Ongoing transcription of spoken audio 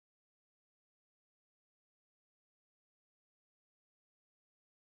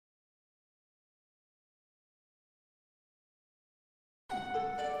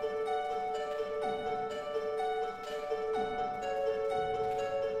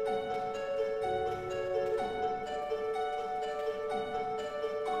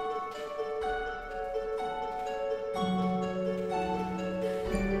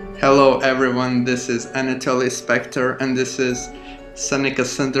Hello everyone, this is Anatoly Spektor and this is Seneca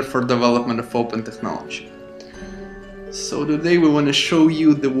Center for Development of Open Technology. So today we want to show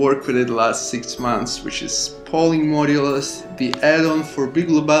you the work we did last 6 months, which is polling modulus, the add-on for Big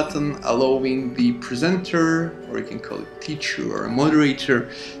Blue Button, allowing the presenter, or you can call it teacher or a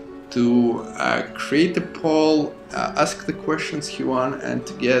moderator, to create a poll, ask the questions he wants, and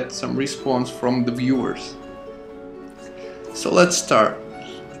to get some response from the viewers. So let's start.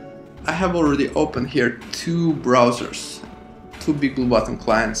 I have already opened here two browsers, two Big Blue Button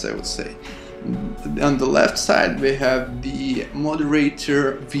clients, I would say. On the left side we have the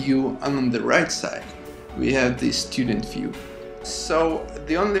moderator view, and on the right side we have the student view. So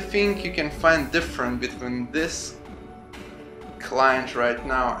the only thing you can find different between this client right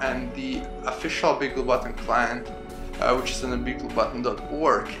now and the official Big Blue Button client, which is on the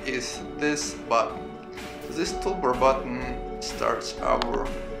bigbluebutton.org, is this button. So this toolbar button starts our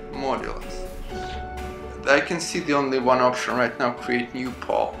modulus. I can see the only one option right now, create new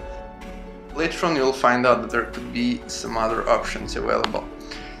poll. Later on you'll find out that there could be some other options available.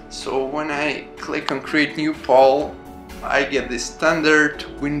 So when I click on create new poll, I get this standard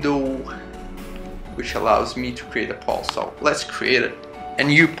window which allows me to create a poll. So let's create a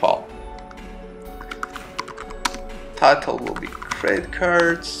new poll. Title will be credit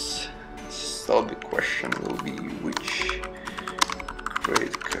cards. So the question will be, which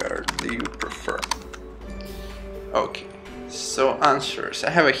credit card do you prefer? Okay, so answers. I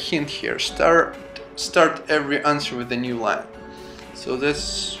have a hint here. Start every answer with a new line. So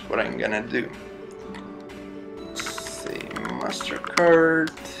that's what I'm gonna do. Say MasterCard,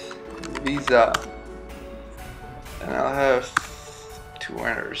 Visa, and I'll have two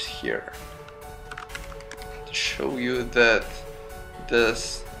enters here to show you that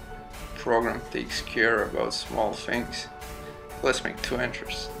this program takes care about small things. Let's make two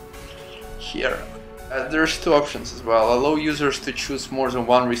entries here. There's two options as well. Allow users to choose more than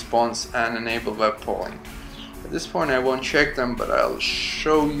one response and enable web polling. At this point I won't check them, but I'll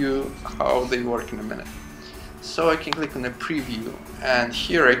show you how they work in a minute. So I can click on the preview, and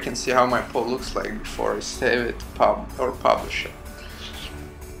here I can see how my poll looks like before I save it or publish it.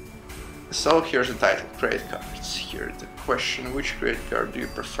 So here's the title, credit cards. Here's the question, which credit card do you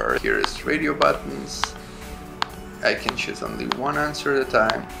prefer? Here is radio buttons. I can choose only one answer at a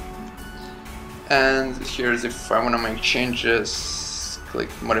time. And here's if I want to make changes, click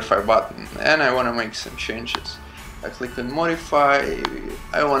modify button, and I want to make some changes. I click on modify,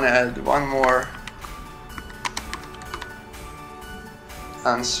 I want to add one more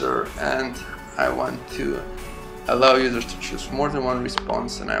answer, and I want to allow users to choose more than one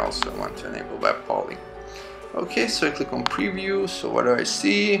response, and I also want to enable web polling. Okay, so I click on preview. So what do I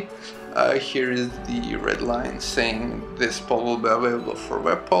see? Here is the red line saying this poll will be available for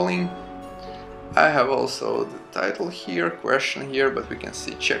web polling. I have also the title here, question here, but we can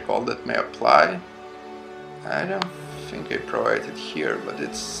see check all that may apply. I don't think I provided here, but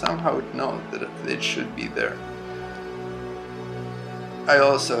it's somehow it knows that it should be there. I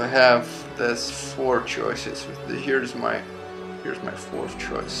also have this 4 choices. Here's my fourth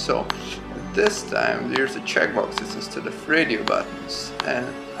choice. So this time there's a checkboxes instead of radio buttons, and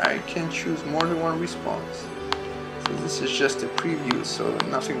I can choose more than one response. So this is just a preview, so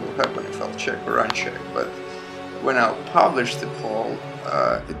nothing will happen if I'll check or uncheck, but when I'll publish the poll,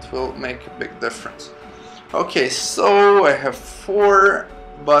 it will make a big difference. Okay, so I have 4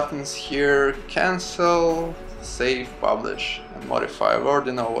 buttons here: cancel, save, publish, and modify. I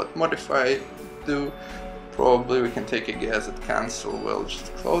already know what modify do. Probably we can take a guess at cancel. We'll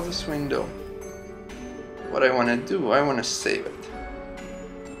just close this window. What I want to do, I want to save it.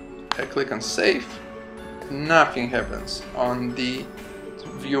 I click on save. Nothing happens on the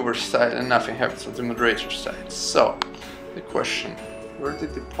viewer side and nothing happens on the moderator side. So the question, where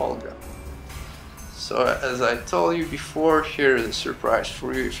did the poll go? So as I told you before, here is a surprise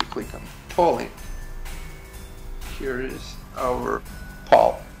for you. If you click on polling, here is our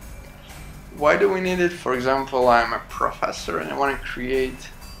poll. Why do we need it? For example, I'm a professor and I want to create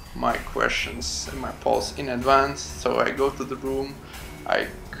my questions and my polls in advance. So I go to the room, I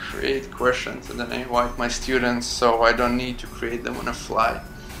create questions, and then I invite my students, so I don't need to create them on the fly.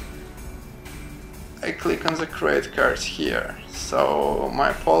 I click on the credit cards here, so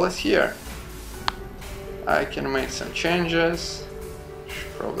my poll is here. I can make some changes, which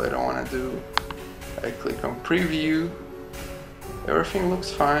probably I don't want to do. I click on preview, everything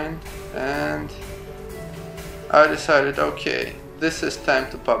looks fine, and I decided, okay, this is time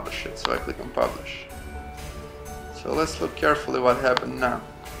to publish it, so I click on publish. So let's look carefully what happened now.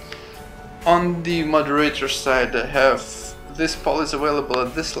 On the moderator side, I have this poll is available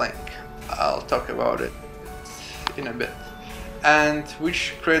at this link. I'll talk about it in a bit. And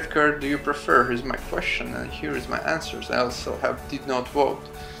which credit card do you prefer? Here's my question, and here is my answers. I also have did not vote.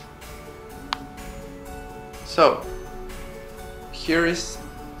 So here is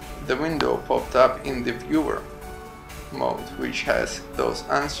the window popped up in the viewer mode, which has those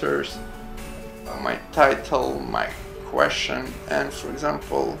answers, my title, my question, and for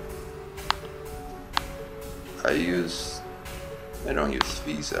example, I don't use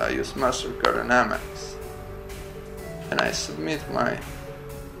Visa, I use MasterCard and Amex, and I submit my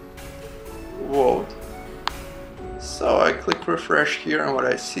vote. So I click refresh here, and what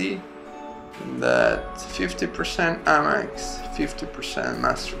I see that 50% Amex, 50%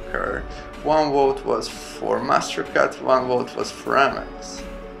 MasterCard. One vote was for MasterCard, one vote was for Amex.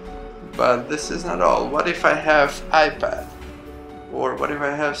 But this is not all. What if I have iPad? Or what if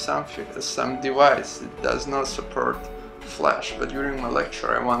I have some device that does not support Flash, but during my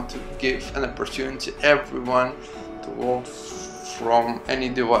lecture I want to give an opportunity to everyone to vote from any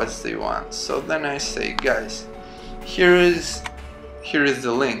device they want. So then I say, guys, here is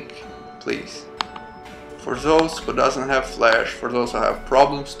the link, please. For those who doesn't have Flash, for those who have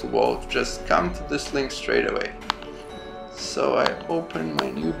problems to vote, just come to this link straight away. So I open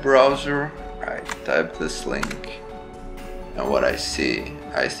my new browser, I type this link, and what I see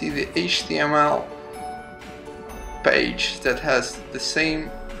the HTML page that has the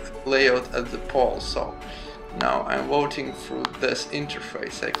same layout as the poll. So now I'm voting through this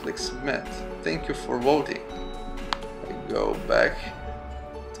interface. I click submit. Thank you for voting. I go back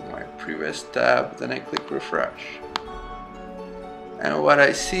to my previous tab, then I click refresh. And what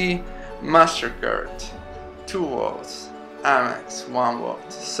I see, MasterCard, 2 votes, Amex, 1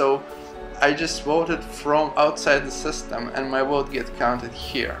 vote. So I just voted from outside the system and my vote gets counted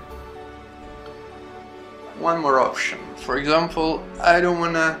here. One more option. For example, I don't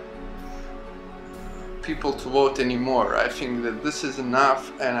want people to vote anymore. I think that this is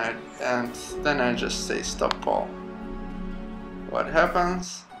enough, and then I just say stop poll. What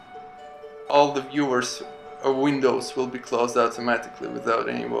happens? All the viewers or windows will be closed automatically without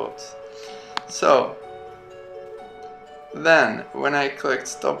any votes. So then when I click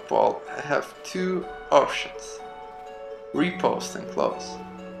stop poll, I have 2 options: repost and close.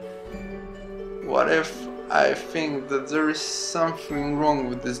 What if I think that there is something wrong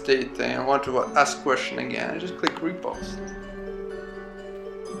with this data and I want to ask question again? I just click repost.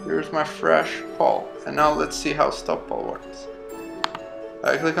 Here's my fresh poll, and now let's see how stop poll works.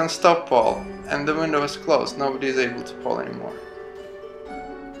 I click on stop poll and the window is closed. Nobody is able to poll anymore.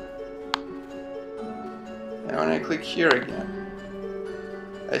 And when I click here again,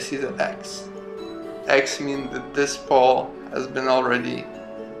 I see the X. X means that this poll has been already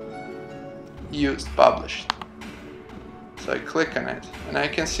used, published. So I click on it and I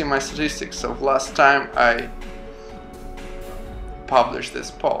can see my statistics of last time I published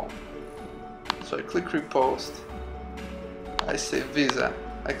this poll. So I click repost, I say Visa,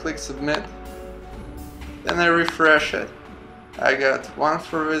 I click submit, then I refresh it. I got 1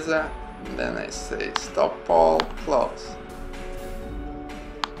 for Visa, and then I say stop poll, close.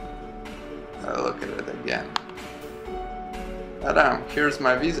 I look at it again. Ta-da, here's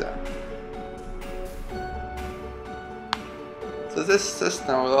my Visa. So this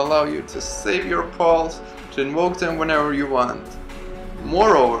system will allow you to save your polls, to invoke them whenever you want.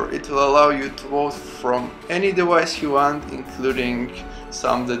 Moreover, it will allow you to vote from any device you want, including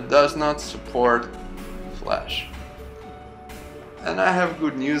some that does not support Flash. And I have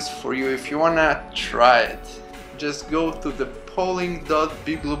good news for you. If you wanna try it, just go to the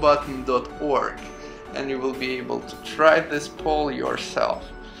polling.bigbluebutton.org and you will be able to try this poll yourself.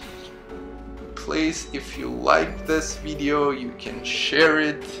 Please, if you like this video, you can share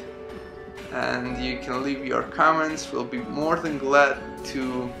it and you can leave your comments. We'll be more than glad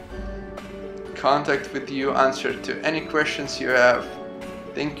to contact with you, answer to any questions you have.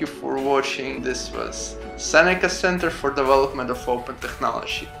 Thank you for watching. This was Seneca Center for Development of Open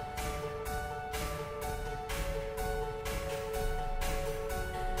Technology.